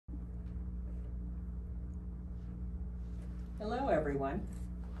Hello everyone.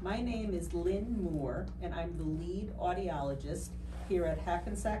 My name is Lynn Moore and I'm the lead audiologist here at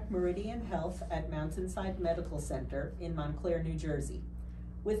Hackensack Meridian Health at Mountainside Medical Center in Montclair, New Jersey.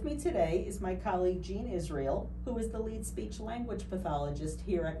 With me today is my colleague Jean Israel, who is the lead speech-language pathologist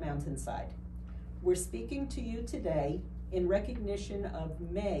here at Mountainside. We're speaking to you today in recognition of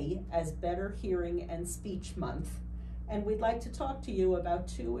May as Better Hearing and Speech Month, and we'd like to talk to you about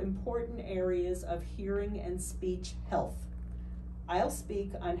two important areas of hearing and speech health. I'll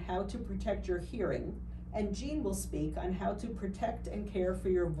speak on how to protect your hearing, and Jean will speak on how to protect and care for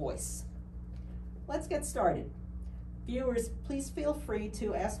your voice. Let's get started. Viewers, please feel free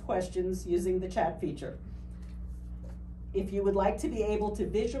to ask questions using the chat feature. If you would like to be able to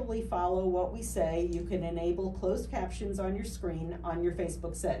visually follow what we say, you can enable closed captions on your screen on your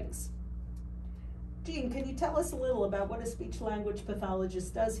Facebook settings. Jean, can you tell us a little about what a speech-language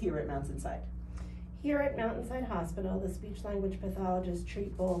pathologist does here at Mountainside? Here at Mountainside Hospital, the speech-language pathologists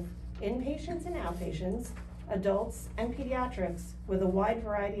treat both inpatients and outpatients, adults and pediatrics with a wide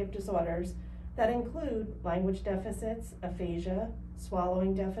variety of disorders that include language deficits, aphasia,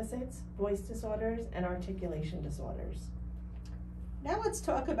 swallowing deficits, voice disorders, and articulation disorders. Now let's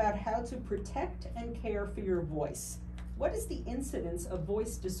talk about how to protect and care for your voice. What is the incidence of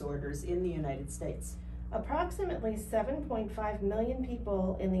voice disorders in the United States? Approximately 7.5 million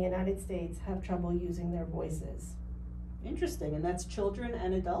people in the United States have trouble using their voices. Interesting, and that's children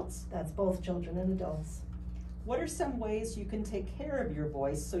and adults? That's both children and adults. What are some ways you can take care of your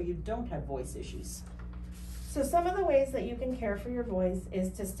voice so you don't have voice issues? So some of the ways that you can care for your voice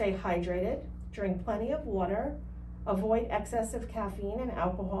is to stay hydrated, drink plenty of water, avoid excessive caffeine and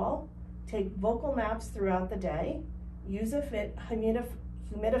alcohol, take vocal naps throughout the day, use a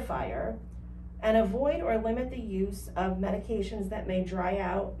humidifier, and avoid or limit the use of medications that may dry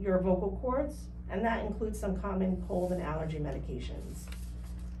out your vocal cords, and that includes some common cold and allergy medications.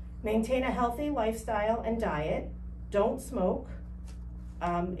 Maintain a healthy lifestyle and diet. Don't smoke.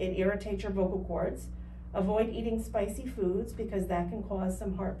 It irritates your vocal cords. Avoid eating spicy foods because that can cause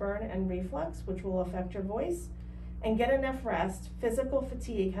some heartburn and reflux, which will affect your voice. And get enough rest. Physical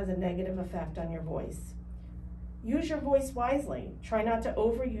fatigue has a negative effect on your voice. Use your voice wisely. Try not to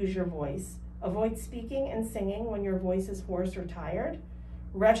overuse your voice. Avoid speaking and singing when your voice is hoarse or tired.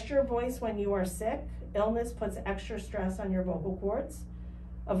 Rest your voice when you are sick. Illness puts extra stress on your vocal cords.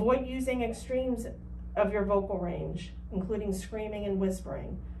 Avoid using extremes of your vocal range, including screaming and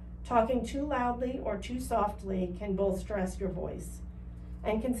whispering. Talking too loudly or too softly can both stress your voice.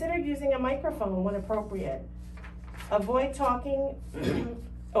 And consider using a microphone when appropriate. Avoid talking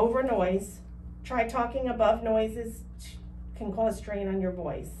over noise. Try talking above noises can cause strain on your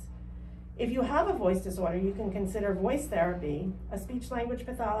voice. If you have a voice disorder, you can consider voice therapy. A speech-language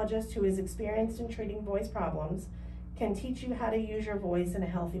pathologist who is experienced in treating voice problems can teach you how to use your voice in a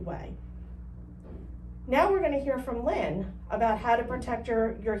healthy way. Now we're going to hear from Lynn about how to protect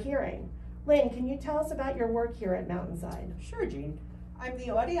your hearing. Lynn, can you tell us about your work here at Mountainside? Sure, Jean. I'm the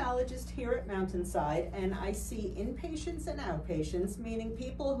audiologist here at Mountainside, and I see inpatients and outpatients, meaning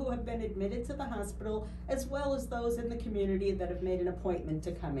people who have been admitted to the hospital, as well as those in the community that have made an appointment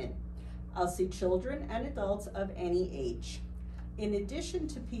to come in. I'll see children and adults of any age. In addition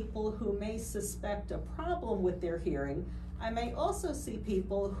to people who may suspect a problem with their hearing, I may also see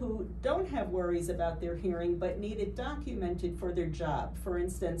people who don't have worries about their hearing but need it documented for their job. For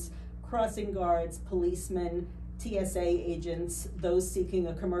instance, crossing guards, policemen, TSA agents, those seeking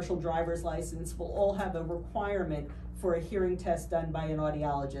a commercial driver's license will all have a requirement for a hearing test done by an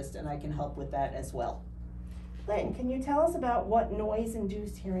audiologist, and I can help with that as well. Lynn, can you tell us about what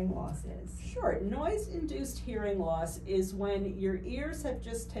noise-induced hearing loss is? Sure. Noise-induced hearing loss is when your ears have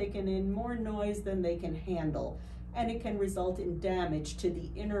just taken in more noise than they can handle, and it can result in damage to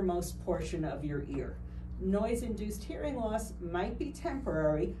the innermost portion of your ear. Noise-induced hearing loss might be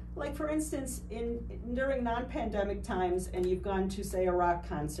temporary, like for instance, during non-pandemic times and you've gone to, say, a rock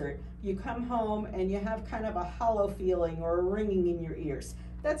concert, you come home and you have kind of a hollow feeling or a ringing in your ears.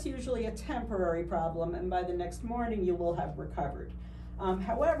 That's usually a temporary problem, and by the next morning you will have recovered.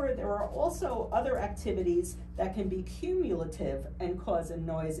 However, there are also other activities that can be cumulative and cause a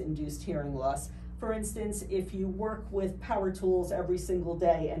noise-induced hearing loss. For instance, if you work with power tools every single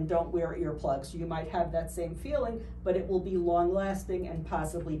day and don't wear earplugs, you might have that same feeling, but it will be long-lasting and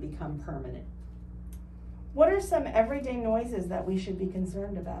possibly become permanent. What are some everyday noises that we should be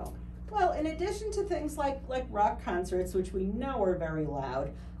concerned about? Well, in addition to things like rock concerts, which we know are very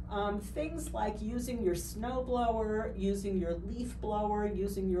loud, things like using your snowblower, using your leaf blower,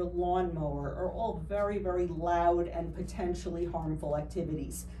 using your lawnmower are all very, very loud and potentially harmful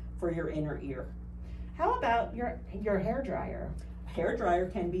activities for your inner ear. How about your hair dryer? Hair dryer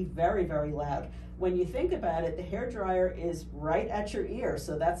can be very, very loud. When you think about it, the hair dryer is right at your ear,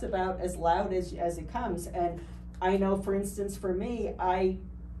 so that's about as loud as it comes. And I know, for instance, for me, I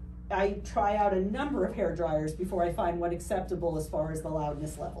try out a number of hair dryers before I find one acceptable as far as the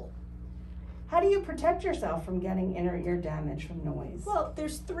loudness level. How do you protect yourself from getting inner ear damage from noise? Well,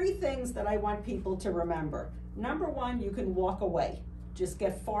 there's 3 things that I want people to remember. Number 1, you can walk away. Just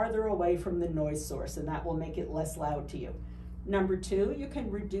get farther away from the noise source, and that will make it less loud to you. Number 2, you can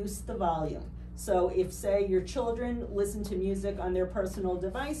reduce the volume. So if, say, your children listen to music on their personal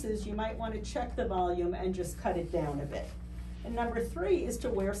devices, you might want to check the volume and just cut it down a bit. And number 3 is to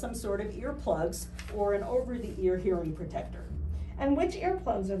wear some sort of earplugs or an over-the-ear hearing protector. And which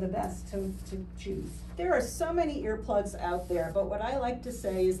earplugs are the best to choose? There are so many earplugs out there, but what I like to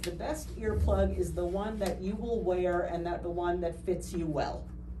say is the best earplug is the one that you will wear and the one that fits you well.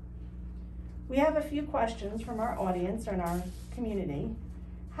 We have a few questions from our audience and our community.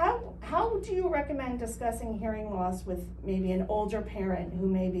 How do you recommend discussing hearing loss with maybe an older parent who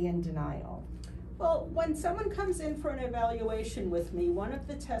may be in denial? Well, when someone comes in for an evaluation with me, one of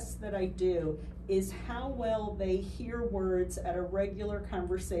the tests that I do is how well they hear words at a regular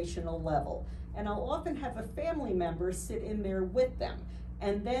conversational level. And I'll often have a family member sit in there with them.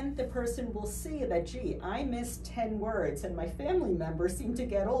 And then the person will see that, gee, I missed 10 words and my family members seem to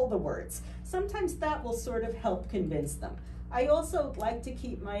get all the words. Sometimes that will sort of help convince them. I also like to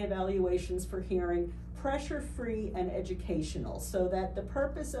keep my evaluations for hearing pressure-free and educational, so that the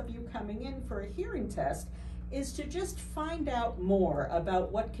purpose of you coming in for a hearing test is to just find out more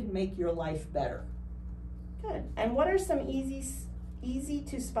about what can make your life better. Good. And what are some easy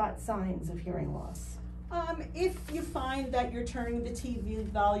to spot signs of hearing loss? If you find that you're turning the TV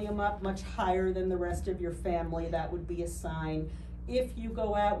volume up much higher than the rest of your family, that would be a sign. If you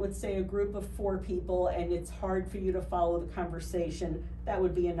go out with, say, a group of 4 people and it's hard for you to follow the conversation, that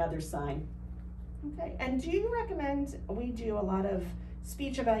would be another sign. Okay, and do you recommend, we do a lot of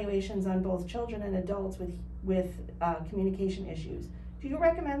speech evaluations on both children and adults with communication issues. Do you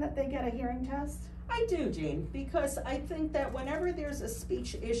recommend that they get a hearing test? I do, Jean, because I think that whenever there's a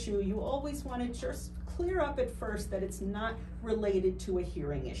speech issue, you always want to just clear up at first that it's not related to a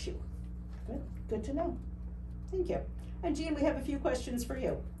hearing issue. Good to know. Thank you. And Jean, we have a few questions for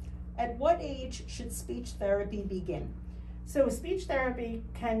you. At what age should speech therapy begin? So speech therapy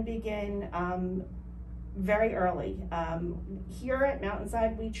can begin very early. Here at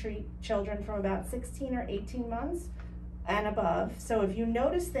Mountainside, we treat children from about 16 or 18 months and above. So if you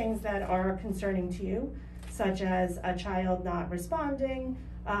notice things that are concerning to you, such as a child not responding,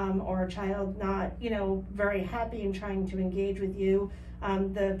 or a child not, very happy and trying to engage with you,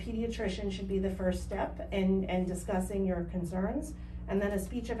 the pediatrician should be the first step in discussing your concerns. And then a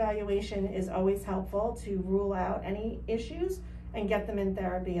speech evaluation is always helpful to rule out any issues and get them in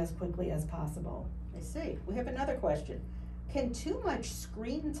therapy as quickly as possible. I see. We have another question. Can too much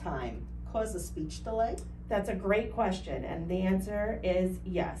screen time cause a speech delay? That's a great question, and the answer is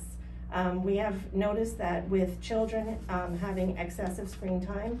yes. We have noticed that with children having excessive screen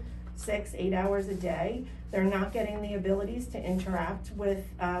time, 6-8 hours a day, they're not getting the abilities to interact with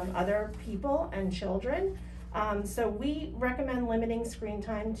other people and children. So we recommend limiting screen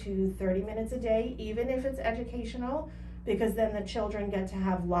time to 30 minutes a day, even if it's educational, because then the children get to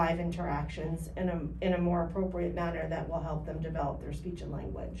have live interactions in a more appropriate manner that will help them develop their speech and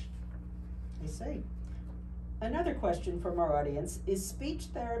language. I see. Another question from our audience, is speech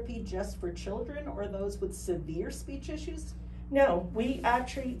therapy just for children or those with severe speech issues? No, we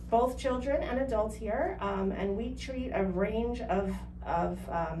treat both children and adults here, and we treat a range of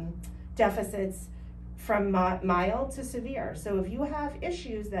deficits from mild to severe. So if you have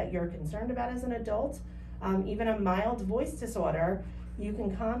issues that you're concerned about as an adult, even a mild voice disorder, you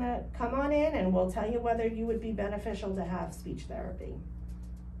can come on in and we'll tell you whether you would be beneficial to have speech therapy.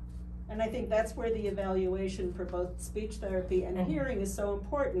 And I think that's where the evaluation for both speech therapy and hearing is so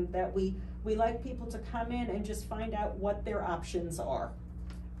important, that we like people to come in and just find out what their options are.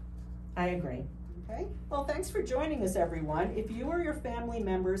 I agree. Okay, well, thanks for joining us, everyone. If you or your family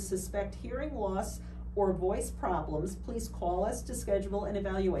members suspect hearing loss or voice problems, please call us to schedule an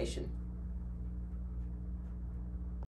evaluation.